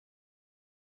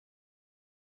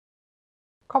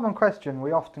Common question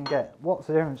we often get: what's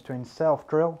the difference between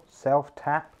self-drill,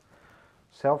 self-tap,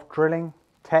 self-drilling,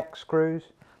 tech screws?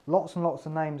 Lots and lots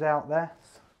of names out there.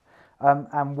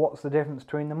 And what's the difference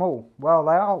between them all? Well,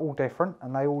 they are all different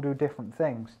and they all do different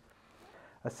things.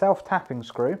 A self-tapping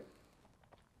screw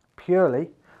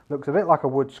purely looks a bit like a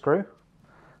wood screw,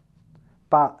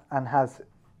 and has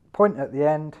point at the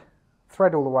end,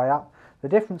 thread all the way up. The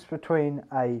difference between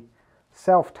a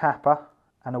self-tapper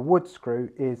and a wood screw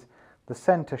is the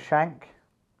centre shank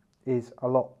is a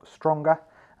lot stronger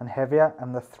and heavier,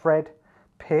 and the thread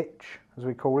pitch, as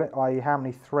we call it, i.e. how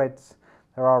many threads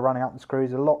there are running up the screw,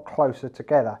 is a lot closer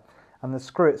together, and the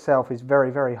screw itself is very,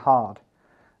 very hard.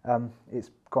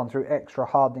 It's gone through extra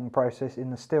hardening process in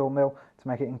the steel mill to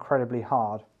make it incredibly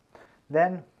hard.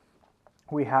 Then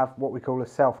we have what we call a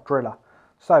self-driller.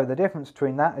 So the difference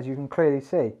between that, as you can clearly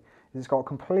see, is it's got a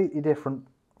completely different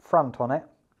front on it,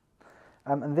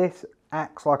 and this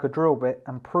acts like a drill bit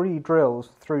and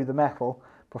pre-drills through the metal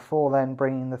before then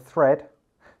bringing the thread,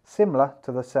 similar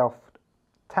to the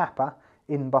self-tapper,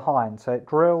 in behind. So it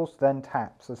drills then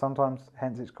taps, so sometimes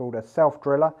hence it's called a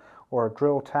self-driller or a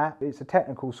drill tap. It's a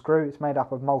technical screw. It's made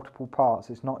up of multiple parts.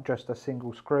 It's not just a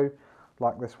single screw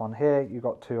like this one here. You've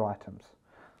got two items.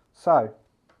 So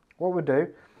what we do,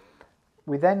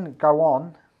 we then go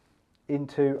on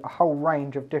into a whole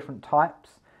range of different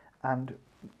types, and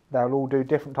they'll all do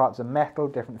different types of metal,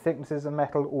 different thicknesses of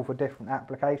metal, all for different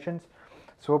applications.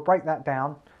 So we'll break that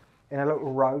down in a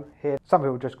little row here. Some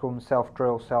people just call them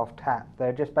self-drill, self-tap.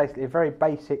 They're just basically a very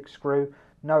basic screw,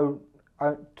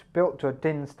 built to a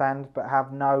DIN stand, but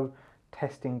have no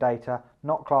testing data,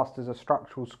 not classed as a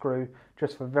structural screw,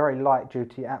 just for very light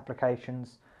duty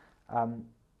applications.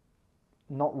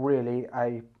 Not really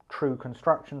a true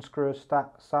construction screw as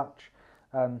such,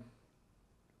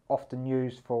 often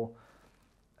used for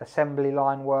assembly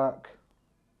line work,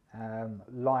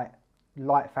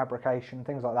 light fabrication,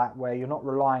 things like that, where you're not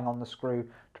relying on the screw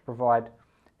to provide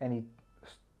any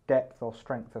depth or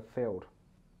strength of field.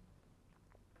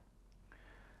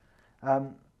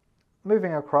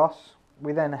 Moving across,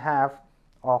 we then have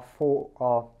our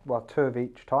two of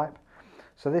each type.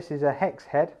 So this is a hex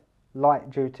head, light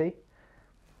duty,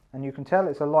 and you can tell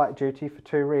it's a light duty for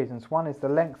two reasons. One is the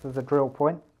length of the drill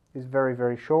point is very,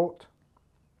 very short,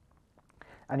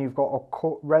 and you've got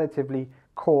a relatively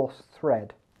coarse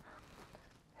thread.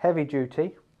 Heavy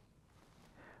duty,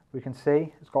 we can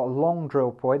see it's got a long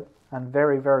drill point and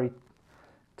very, very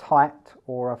tight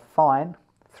or a fine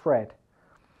thread.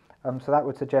 So that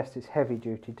would suggest it's heavy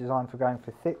duty, designed for going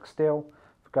for thick steel,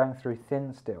 for going through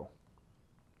thin steel.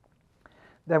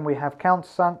 Then we have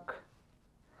countersunk.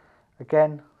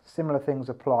 Again, similar things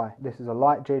apply. This is a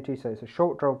light duty, so it's a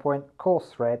short drill point,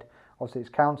 coarse thread. Obviously it's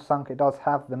countersunk. It does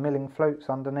have the milling flutes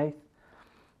underneath,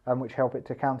 which help it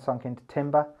to countersunk into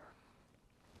timber.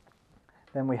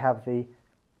 Then we have the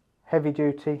heavy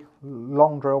duty,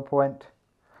 long drill point,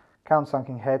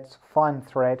 countersunking heads, fine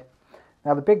thread.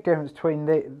 Now the big difference between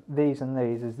these and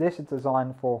these is this is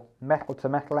designed for metal to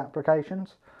metal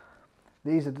applications.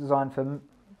 These are designed for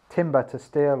timber to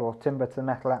steel or timber to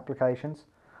metal applications.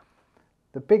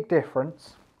 The big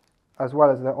difference, as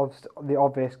well as the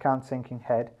obvious countersinking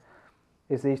head,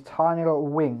 is these tiny little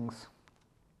wings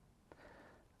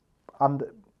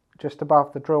just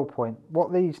above the drill point.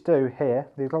 What these do here,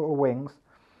 these little wings,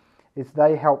 is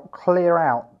they help clear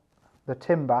out the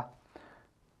timber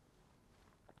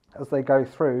as they go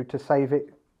through to save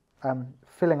it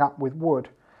filling up with wood,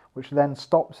 which then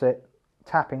stops it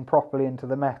tapping properly into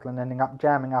the metal and ending up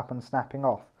jamming up and snapping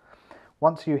off.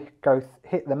 Once you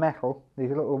hit the metal, these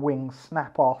little wings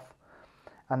snap off,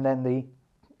 and then the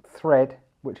thread,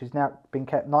 which has now been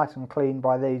kept nice and clean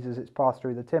by these as it's passed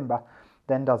through the timber,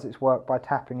 then does its work by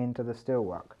tapping into the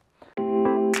steelwork.